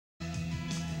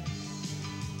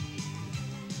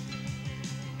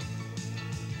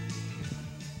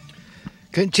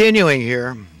Continuing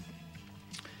here.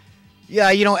 Yeah,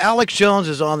 Alex Jones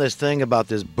is on this thing about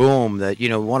this boom that, we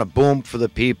want to boom for the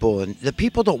people. And the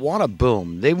people don't want a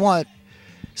boom. They want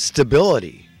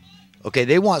stability. Okay,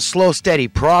 they want slow, steady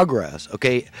progress.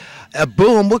 Okay, a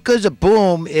boom, what good's a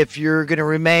boom if you're going to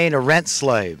remain a rent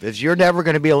slave? If you're never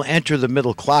going to be able to enter the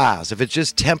middle class, if it's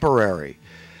just temporary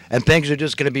and things are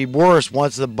just going to be worse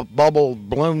once the bubble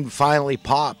balloon finally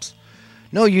pops.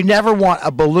 No, you never want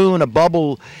a balloon, a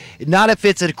bubble, not if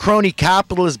it's a crony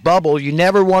capitalist bubble. You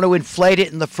never want to inflate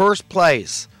it in the first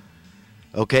place.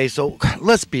 Okay, so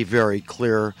let's be very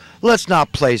clear. Let's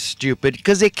not play stupid,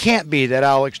 because it can't be that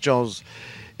Alex Jones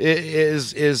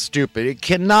is stupid. It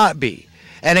cannot be.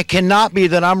 And it cannot be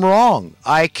that I'm wrong.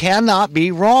 I cannot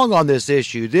be wrong on this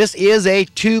issue. This is a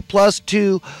 2 +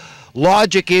 2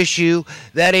 logic issue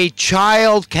that a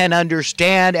child can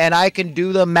understand, and I can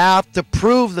do the math to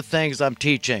prove the things I'm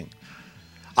teaching.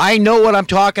 I know what I'm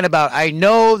talking about. I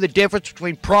know the difference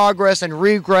between progress and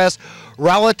regress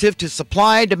relative to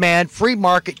supply and demand, free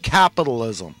market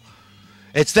capitalism.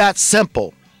 It's that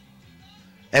simple.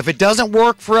 If it doesn't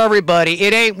work for everybody,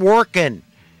 it ain't working.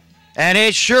 And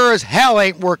it sure as hell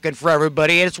ain't working for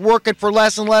everybody. It's working for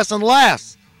less and less and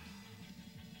less.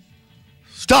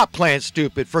 Stop playing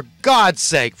stupid, for God's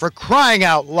sake, for crying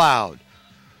out loud.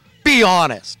 Be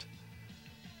honest.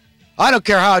 I don't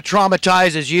care how it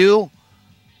traumatizes you.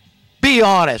 Be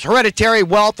honest. Hereditary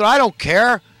wealth, I don't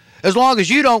care. As long as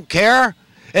you don't care.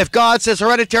 If God says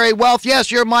hereditary wealth,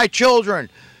 yes, you're my children.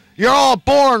 You're all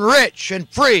born rich and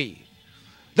free,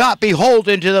 not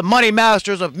beholden to the money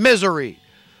masters of misery.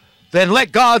 Then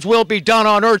let God's will be done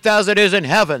on earth as it is in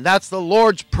heaven. That's the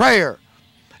Lord's Prayer.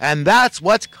 And that's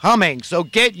what's coming. So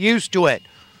get used to it.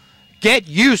 Get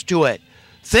used to it.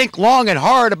 Think long and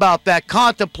hard about that.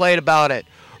 Contemplate about it.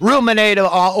 Ruminate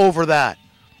over that.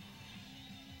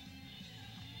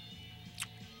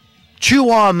 Chew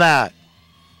on that.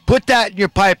 Put that in your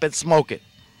pipe and smoke it.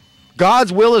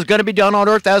 God's will is going to be done on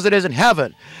earth as it is in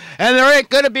heaven. And there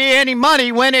ain't going to be any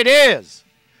money when it is.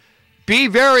 Be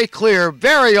very clear,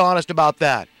 very honest about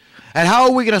that. And how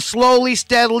are we going to slowly,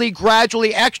 steadily,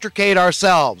 gradually extricate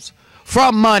ourselves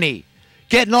from money,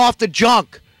 getting off the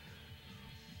junk?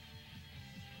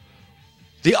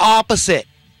 The opposite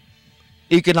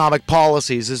economic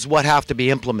policies is what have to be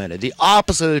implemented. The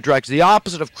opposite of the direction, the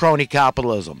opposite of crony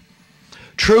capitalism.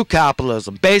 True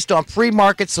capitalism based on free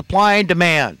market supply and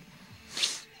demand.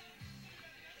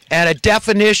 And a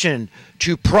definition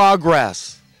to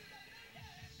progress.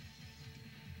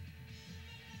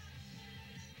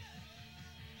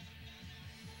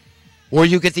 Where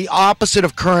you get the opposite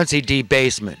of currency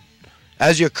debasement.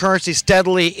 As your currency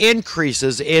steadily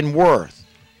increases in worth.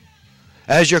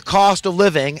 As your cost of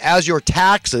living, as your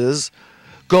taxes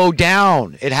go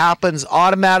down. It happens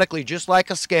automatically, just like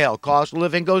a scale. Cost of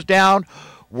living goes down,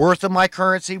 worth of my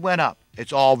currency went up.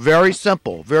 It's all very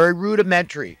simple, very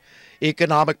rudimentary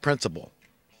economic principle.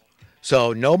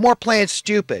 So no more playing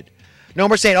stupid. No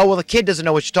more saying, oh, well, the kid doesn't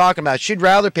know what you're talking about. She'd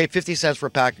rather pay 50 cents for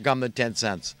a pack of gum than 10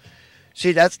 cents.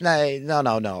 See, that's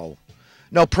no.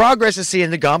 No, progress is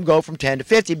seeing the gum go from 10 to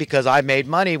 50 because I made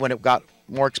money when it got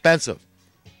more expensive.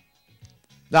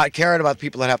 Not caring about the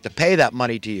people that have to pay that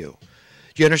money to you.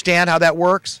 Do you understand how that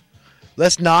works?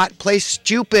 Let's not play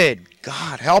stupid.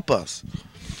 God, help us.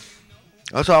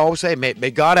 That's what I always say.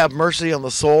 May God have mercy on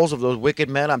the souls of those wicked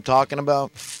men I'm talking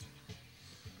about.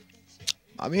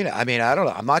 I mean, I don't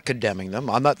know. I'm not condemning them.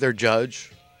 I'm not their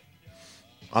judge.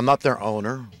 I'm not their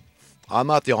owner. I'm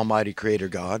not the almighty creator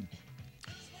God.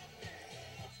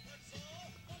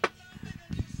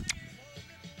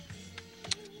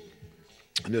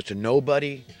 I'm just a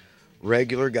nobody,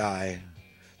 regular guy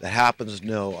that happens to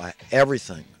know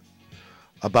everything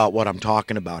about what I'm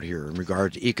talking about here in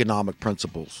regard to economic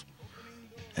principles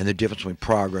and the difference between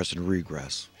progress and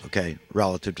regress, okay,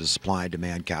 relative to supply and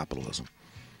demand capitalism.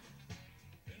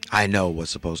 I know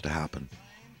what's supposed to happen.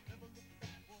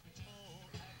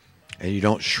 And you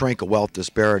don't shrink a wealth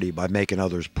disparity by making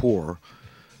others poor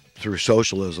through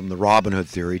socialism, the Robin Hood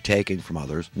theory, taking from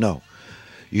others. No.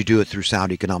 You do it through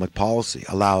sound economic policy,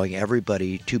 allowing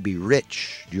everybody to be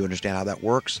rich. Do you understand how that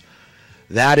works?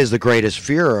 That is the greatest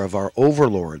fear of our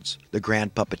overlords, the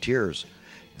grand puppeteers.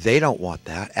 They don't want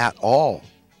that at all.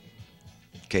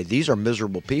 Okay, these are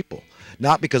miserable people.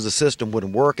 Not because the system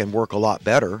wouldn't work and work a lot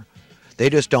better. They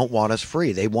just don't want us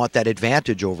free. They want that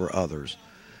advantage over others.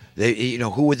 They,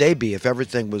 who would they be if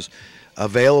everything was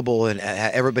available and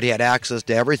everybody had access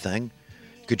to everything?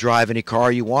 You could drive any car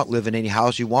you want, live in any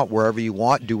house you want, wherever you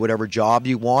want, do whatever job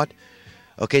you want.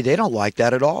 Okay, they don't like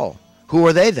that at all. Who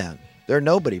are they then? They're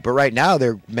nobody. But right now,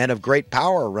 they're men of great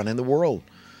power running the world.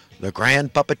 The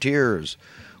grand puppeteers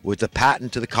with the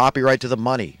patent to the copyright to the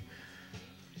money.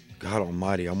 God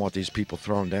almighty, I want these people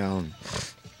thrown down.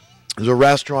 There's a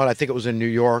restaurant, I think it was in New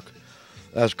York,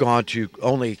 that's gone to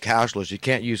only cashless. You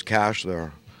can't use cash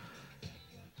there.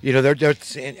 You know,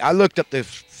 I looked up the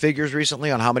figures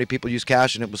recently on how many people use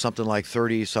cash, and it was something like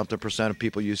 30-something% of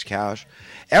people use cash.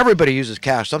 Everybody uses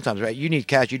cash sometimes, right? You need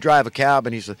cash. You drive a cab,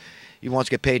 and he wants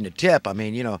to get paid in a tip. I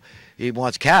mean, you know, he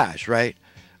wants cash, right?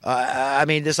 I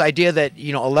mean, this idea that,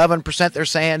 you know, 11% they're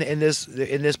saying in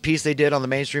this piece they did on the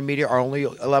mainstream media are only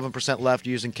 11% left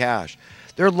using cash.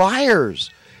 They're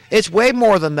liars. It's way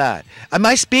more than that. Am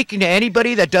I speaking to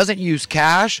anybody that doesn't use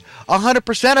cash?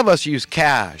 100% of us use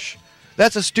cash.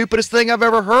 That's the stupidest thing I've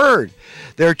ever heard.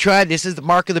 This is the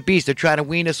mark of the beast. They're trying to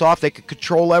wean us off. They can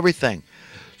control everything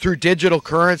through digital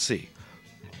currency.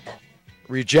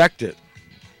 Reject it.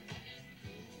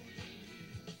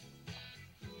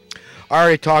 I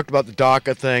already talked about the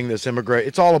DACA thing, this immigrant.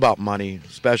 It's all about money,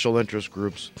 special interest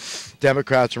groups.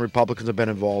 Democrats and Republicans have been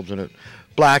involved in it.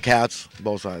 Black hats,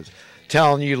 both sides.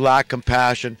 Telling you lack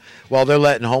compassion while they're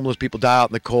letting homeless people die out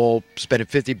in the cold, spending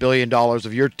 $50 billion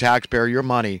of your taxpayer, your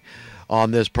money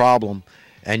on this problem.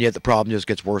 And yet the problem just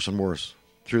gets worse and worse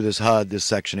through this HUD, this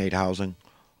Section 8 housing.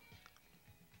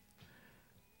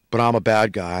 But I'm a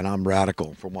bad guy, and I'm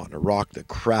radical for wanting to rock the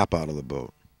crap out of the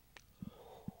boat.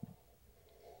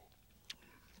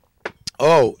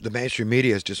 Oh, the mainstream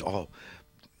media is just all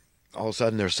of a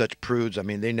sudden they're such prudes. I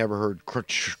mean, they never heard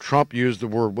Trump use the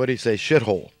word, what did he say,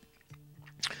 shithole.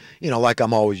 You know, like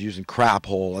I'm always using crap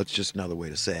hole. That's just another way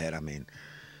to say it. I mean,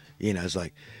 you know, it's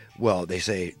like, well, they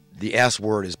say the S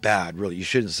word is bad. Really, you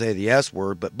shouldn't say the S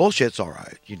word, but bullshit's all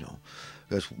right, you know.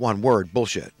 That's one word,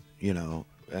 bullshit, you know.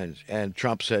 And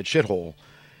Trump said shithole.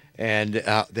 And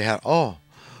they had, well,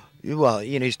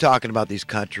 you know, he's talking about these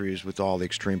countries with all the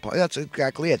extreme. That's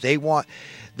exactly it.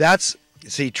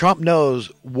 See, Trump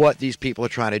knows what these people are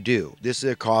trying to do.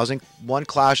 They're causing one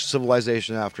clash of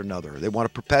civilization after another. They want a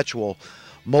perpetual,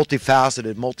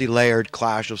 multifaceted, multi-layered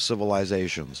clash of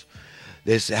civilizations.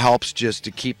 This helps just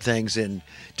to keep things in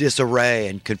disarray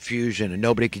and confusion, and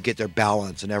nobody can get their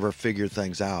balance and ever figure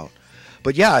things out.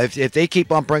 But yeah, if they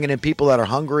keep on bringing in people that are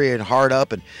hungry and hard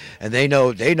up, and they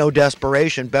know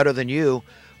desperation better than you,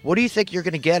 what do you think you're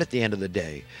going to get at the end of the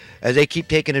day? As they keep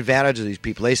taking advantage of these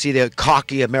people, they see the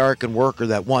cocky American worker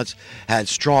that once had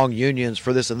strong unions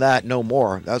for this and that, no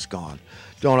more. That's gone.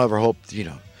 Don't ever hope, you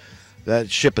know, that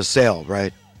ship has sailed,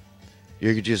 right?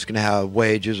 You're just going to have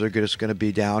wages are just going to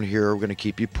be down here. We're going to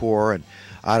keep you poor. And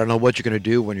I don't know what you're going to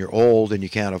do when you're old and you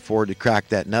can't afford to crack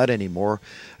that nut anymore.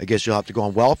 I guess you'll have to go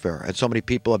on welfare. And so many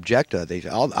people object to that. They say,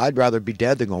 I'd rather be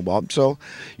dead than go on welfare. So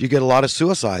you get a lot of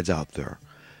suicides out there.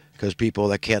 Because people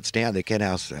that can't stand, they can't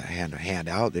ask a hand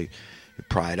out. They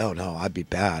pride, oh no, I'd be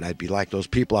bad. I'd be like those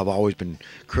people I've always been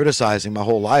criticizing my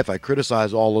whole life. I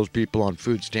criticize all those people on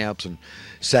food stamps and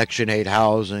Section 8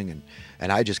 housing,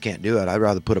 and I just can't do it. I'd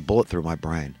rather put a bullet through my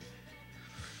brain.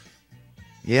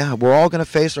 Yeah, we're all going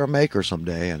to face our maker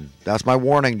someday, and that's my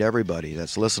warning to everybody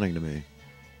that's listening to me.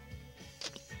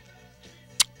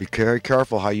 Be very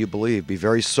careful how you believe. Be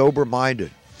very sober-minded,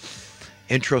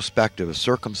 introspective,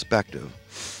 circumspective.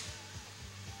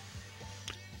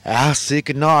 Ask, seek,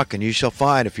 and knock, and you shall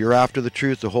find. If you're after the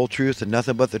truth, the whole truth, and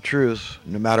nothing but the truth,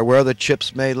 no matter where the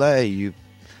chips may lay,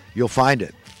 you'll find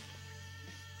it.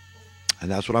 And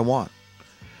that's what I want.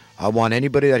 I want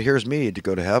anybody that hears me to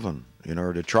go to heaven, you know,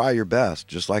 or to try your best.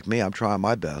 Just like me, I'm trying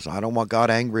my best. I don't want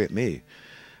God angry at me.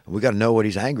 We got to know what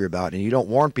he's angry about. And you don't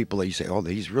warn people that you say, oh,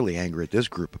 he's really angry at this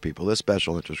group of people, this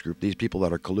special interest group, these people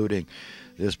that are colluding,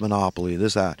 this monopoly,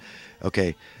 this, that.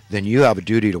 Okay, then you have a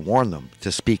duty to warn them,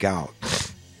 to speak out.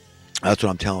 That's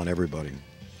what I'm telling everybody.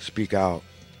 Speak out.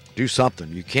 Do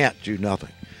something. You can't do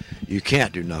nothing. You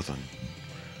can't do nothing.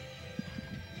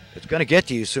 It's going to get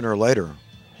to you sooner or later.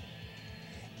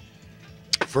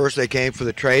 First they came for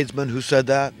the tradesmen. Who said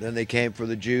that? Then they came for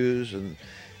the Jews, and,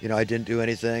 you know, I didn't do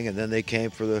anything. And then they came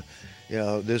for the, you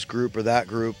know, this group or that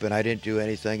group, and I didn't do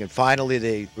anything. And finally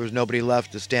there was nobody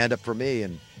left to stand up for me.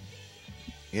 And,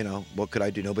 you know, what could I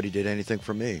do? Nobody did anything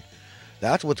for me.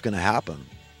 That's what's going to happen.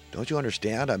 Don't you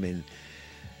understand? I mean,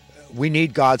 we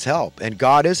need God's help, and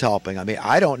God is helping. I mean,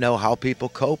 I don't know how people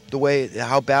cope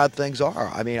how bad things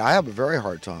are. I mean, I have a very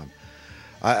hard time.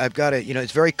 I've got to, you know,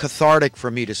 it's very cathartic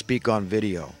for me to speak on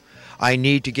video. I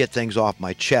need to get things off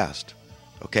my chest,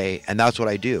 okay? And that's what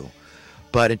I do.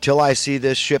 But until I see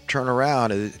this ship turn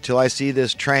around, until I see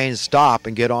this train stop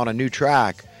and get on a new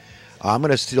track, I'm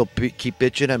going to still keep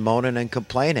bitching and moaning and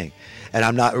complaining. And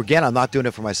I'm not doing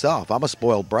it for myself. I'm a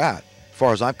spoiled brat. As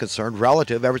far as I'm concerned,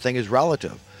 everything is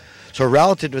relative. So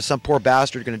relative to some poor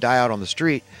bastard going to die out on the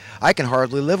street, I can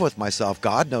hardly live with myself.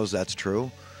 God knows that's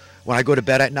true. When I go to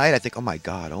bed at night, I think, oh my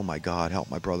God, help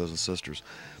my brothers and sisters.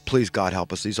 Please, God,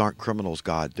 help us. These aren't criminals,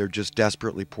 God. They're just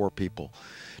desperately poor people.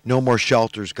 No more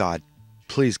shelters, God.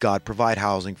 Please, God, provide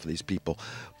housing for these people.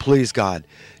 Please, God,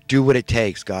 do what it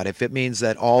takes, God. If it means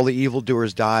that all the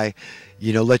evildoers die,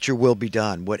 let your will be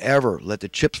done. Whatever, let the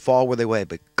chips fall where they may.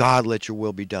 But God, let your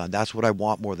will be done. That's what I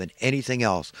want more than anything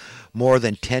else. More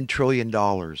than $10 trillion.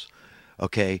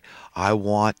 Okay? I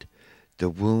want the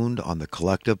wound on the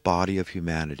collective body of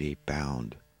humanity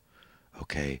bound.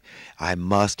 Okay? I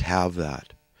must have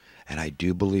that. And I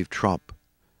do believe Trump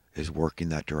is working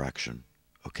that direction.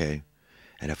 Okay?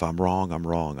 And if I'm wrong, I'm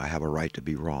wrong. I have a right to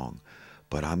be wrong.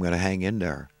 But I'm going to hang in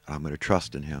there. I'm going to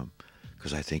trust in him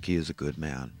because I think he is a good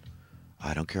man.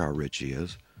 I don't care how rich he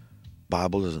is.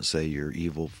 Bible doesn't say you're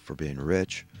evil for being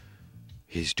rich.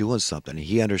 He's doing something.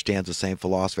 He understands the same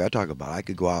philosophy I talk about. I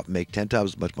could go out and make 10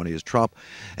 times as much money as Trump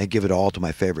and give it all to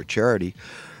my favorite charity.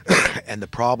 And the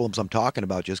problems I'm talking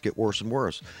about just get worse and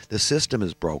worse. The system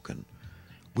is broken.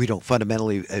 We don't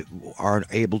fundamentally aren't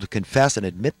able to confess and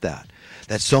admit that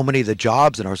so many of the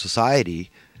jobs in our society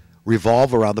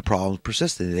revolve around the problems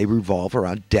persisting. They revolve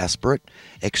around desperate,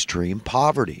 extreme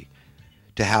poverty,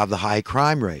 to have the high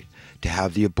crime rate, to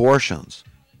have the abortions,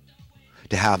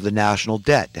 to have the national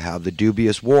debt, to have the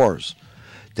dubious wars,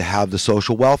 to have the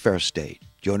social welfare state.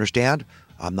 Do you understand?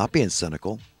 I'm not being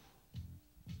cynical.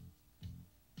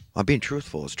 I'm being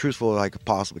truthful, as truthful as I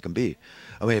possibly can be.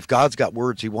 I mean, if God's got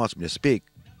words he wants me to speak,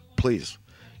 please,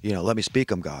 let me speak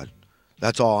them, God.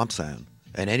 That's all I'm saying.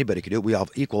 And anybody can do it. We have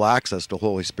equal access to the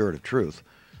Holy Spirit of truth.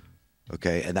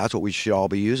 Okay? And that's what we should all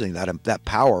be using, that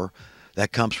power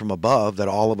that comes from above that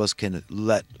all of us can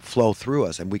let flow through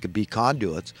us. And we can be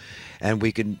conduits. And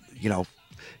we can,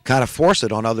 kind of force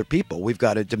it on other people. We've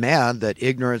got to demand that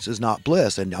ignorance is not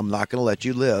bliss. And I'm not going to let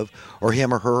you live, or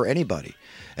him or her or anybody.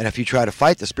 And if you try to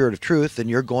fight the Spirit of truth, then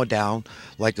you're going down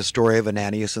like the story of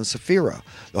Ananias and Sapphira.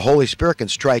 The Holy Spirit can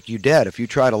strike you dead. If you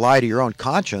try to lie to your own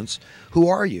conscience, who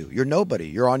are you? You're nobody.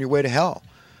 You're on your way to hell.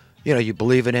 You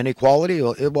believe in inequality,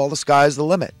 well, the sky's the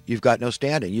limit. You've got no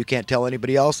standing. You can't tell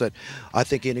anybody else that I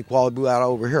think inequality blew out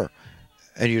over here.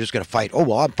 And you're just going to fight. Oh,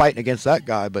 well, I'm fighting against that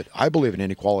guy, but I believe in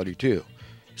inequality too.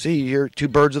 See, you're two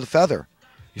birds of a feather.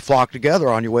 You flock together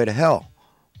on your way to hell.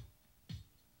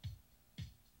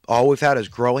 All we've had is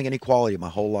growing inequality my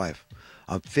whole life.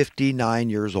 I'm 59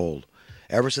 years old.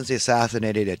 Ever since they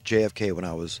assassinated at JFK when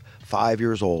I was 5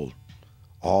 years old,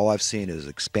 all I've seen is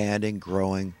expanding,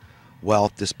 growing,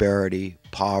 wealth disparity,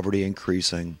 poverty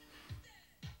increasing,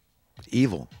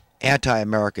 evil,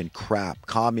 anti-American crap,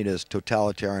 communist,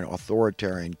 totalitarian,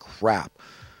 authoritarian crap.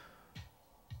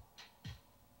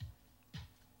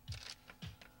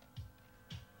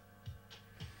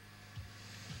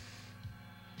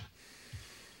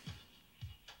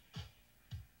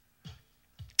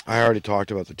 I already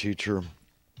talked about the teacher.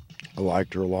 I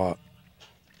liked her a lot.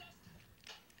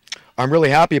 I'm really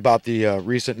happy about the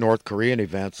recent North Korean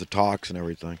events, the talks and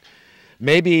everything.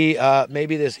 Maybe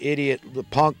this idiot, the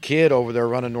punk kid over there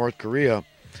running North Korea,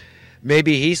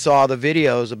 maybe he saw the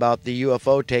videos about the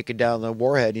UFO taking down the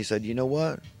warhead and he said, you know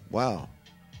what? Wow.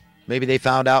 Maybe they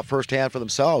found out firsthand for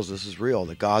themselves this is real,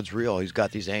 that God's real. He's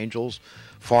got these angels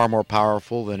far more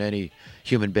powerful than any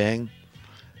human being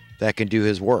that can do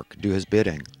his work, do his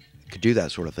bidding. Could do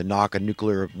that sort of thing, knock a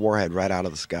nuclear warhead right out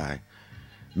of the sky.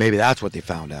 Maybe that's what they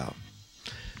found out.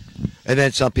 And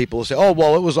then some people will say, oh,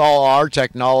 well, it was all our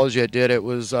technology that did it. It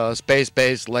was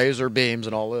space-based laser beams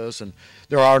and all this, and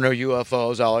there are no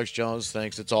UFOs. Alex Jones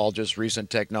thinks it's all just recent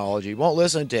technology. Won't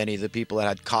listen to any of the people that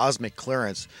had cosmic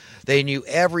clearance. They knew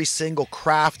every single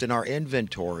craft in our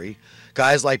inventory.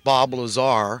 Guys like Bob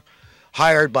Lazar,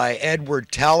 hired by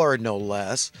Edward Teller, no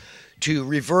less, to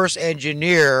reverse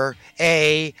engineer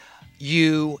a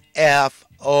UFO.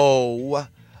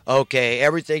 Okay,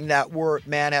 everything that word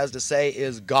man has to say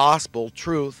is gospel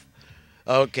truth.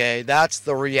 Okay, that's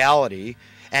the reality.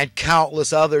 And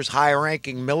countless others,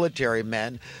 high-ranking military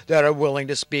men that are willing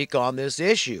to speak on this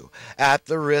issue. At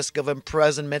the risk of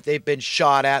imprisonment, they've been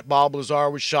shot at. Bob Lazar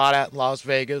was shot at in Las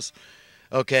Vegas.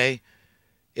 Okay,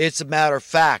 it's a matter of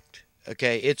fact.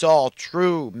 Okay, it's all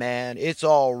true, man. It's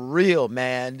all real,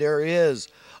 man. There is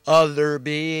other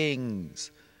beings.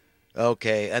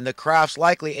 Okay, and the crafts,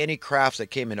 likely any crafts that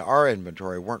came into our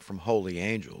inventory weren't from holy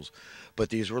angels, but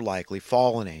these were likely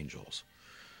fallen angels.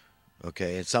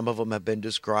 Okay, and some of them have been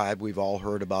described. We've all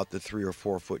heard about the 3 or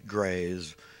 4 foot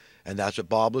grays, and that's what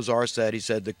Bob Lazar said. He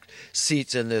said the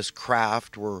seats in this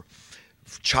craft were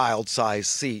child-sized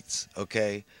seats,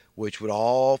 okay, which would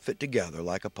all fit together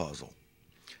like a puzzle.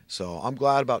 So I'm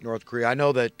glad about North Korea. I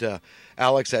know that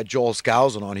Alex had Joel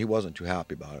Skousen on. He wasn't too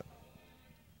happy about it.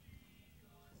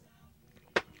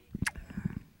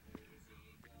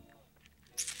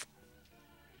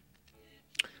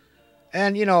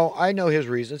 And, I know his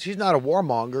reasons. He's not a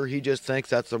warmonger. He just thinks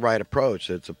that's the right approach.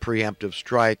 It's a preemptive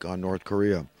strike on North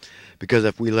Korea. Because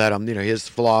if we let them, his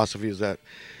philosophy is that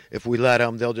if we let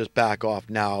them, they'll just back off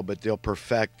now, but they'll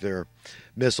perfect their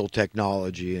missile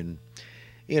technology. And,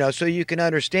 so you can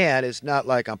understand it's not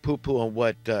like I'm poo pooing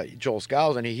what Joel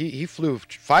Skousen, he flew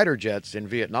fighter jets in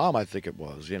Vietnam, I think it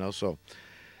was, so.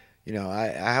 I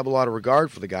have a lot of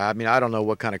regard for the guy. I mean, I don't know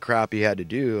what kind of crap he had to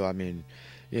do. I mean,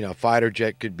 fighter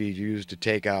jet could be used to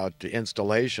take out the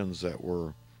installations that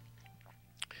were,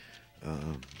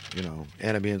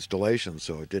 enemy installations.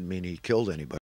 So it didn't mean he killed anybody.